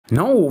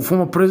Now,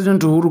 former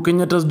President Uhuru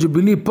Kenyatta's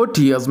Jubilee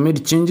party has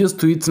made changes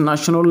to its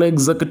National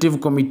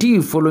Executive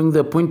Committee following the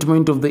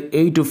appointment of the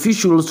 8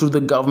 officials to the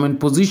government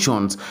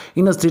positions.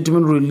 In a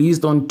statement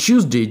released on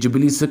Tuesday,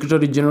 Jubilee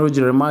Secretary General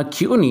Jeremiah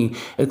Kioni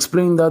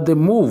explained that the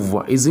move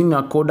is in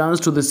accordance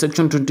to the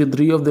Section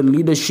 23 of the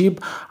Leadership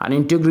and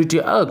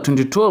Integrity Act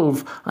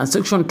 2012 and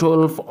Section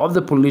 12 of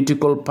the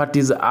Political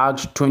Parties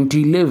Act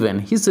 2011.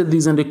 He said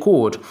this, and I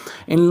quote,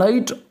 "In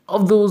light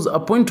of those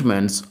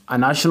appointments, a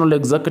National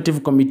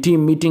Executive Committee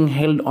meeting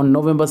held on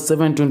November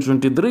 7,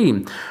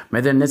 2023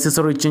 made the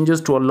necessary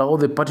changes to allow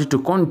the party to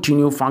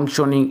continue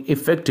functioning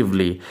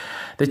effectively.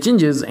 The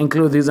changes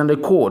include this, and I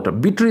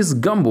quote, Beatrice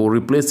Gambo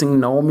replacing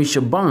Naomi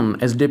Shaban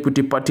as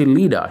Deputy Party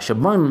Leader.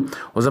 Shaban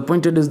was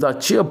appointed as the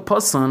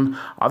chairperson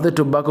of the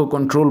Tobacco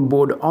Control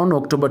Board on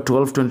October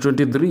 12,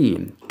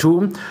 2023.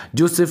 2.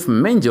 Joseph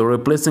Menjo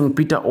replacing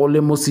Peter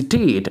Ole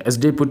Mositate as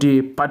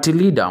Deputy Party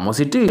Leader.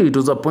 Mositate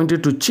was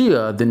appointed to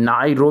chair the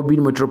Nairobi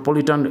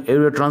Metropolitan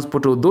Area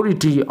Transport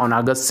Authority on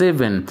August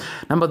 7.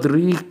 Number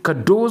 3,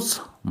 Kados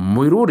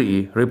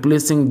Muiruri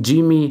replacing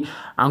Jimmy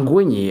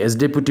Angwenyi as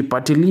Deputy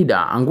Party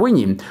Leader.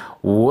 Angwenyi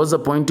was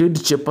appointed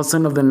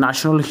chairperson of the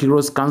National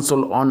Heroes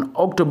Council on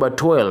October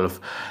 12.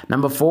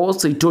 Number 4,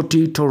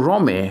 Saitoti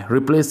Torome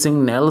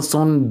replacing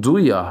Nelson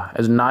Nzuya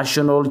as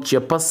National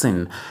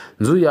Chairperson.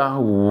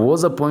 Nzuya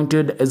was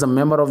appointed as a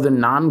member of the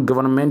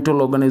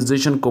Non-Governmental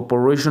Organization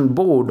Corporation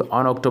Board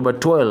on October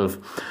 12.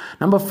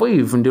 Number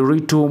 5,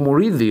 Nderitu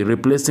Muridhi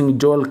replacing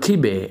Joel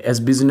Kibe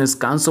as Business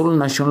Council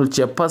National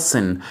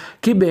Chairperson.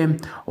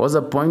 Kibe was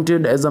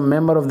appointed as a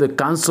member of the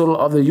Council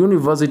of the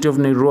University of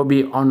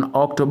Nairobi on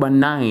October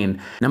 9.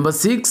 Number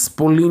 6,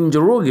 Pauline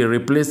Njoroge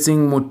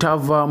replacing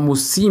Mutava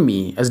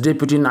Musimi as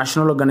Deputy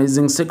National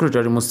Organizing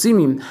Secretary.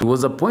 Musimi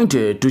was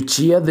appointed to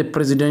chair the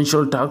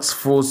Presidential Task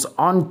Force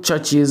on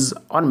Churches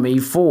on May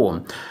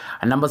 4.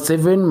 And number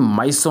 7,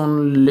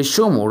 Maison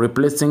Leshomo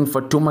replacing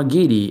Fatuma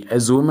Gidi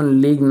as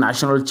Women League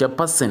National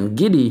Chairperson.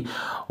 Gidi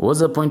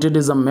was appointed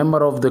as a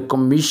member of the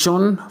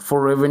Commission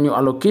for Revenue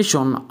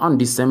Allocation on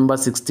December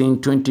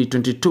 16,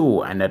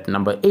 2022. And at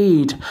number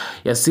 8,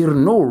 Yasir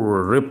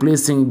Noor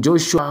replacing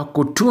Joshua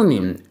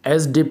Kutuni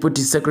as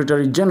Deputy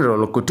Secretary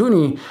General.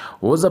 Kutuni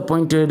was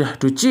appointed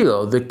to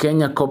chair the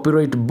Kenya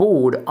Copyright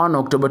Board on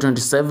October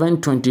 27,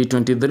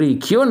 2023.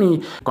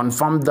 Kioni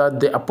confirmed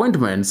that the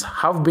appointments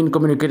have been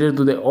communicated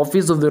to the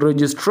Office of the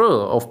Registrar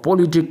of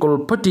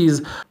Political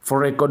Parties for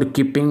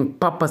record-keeping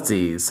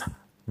purposes.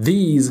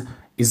 This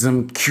is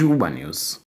Cuba News.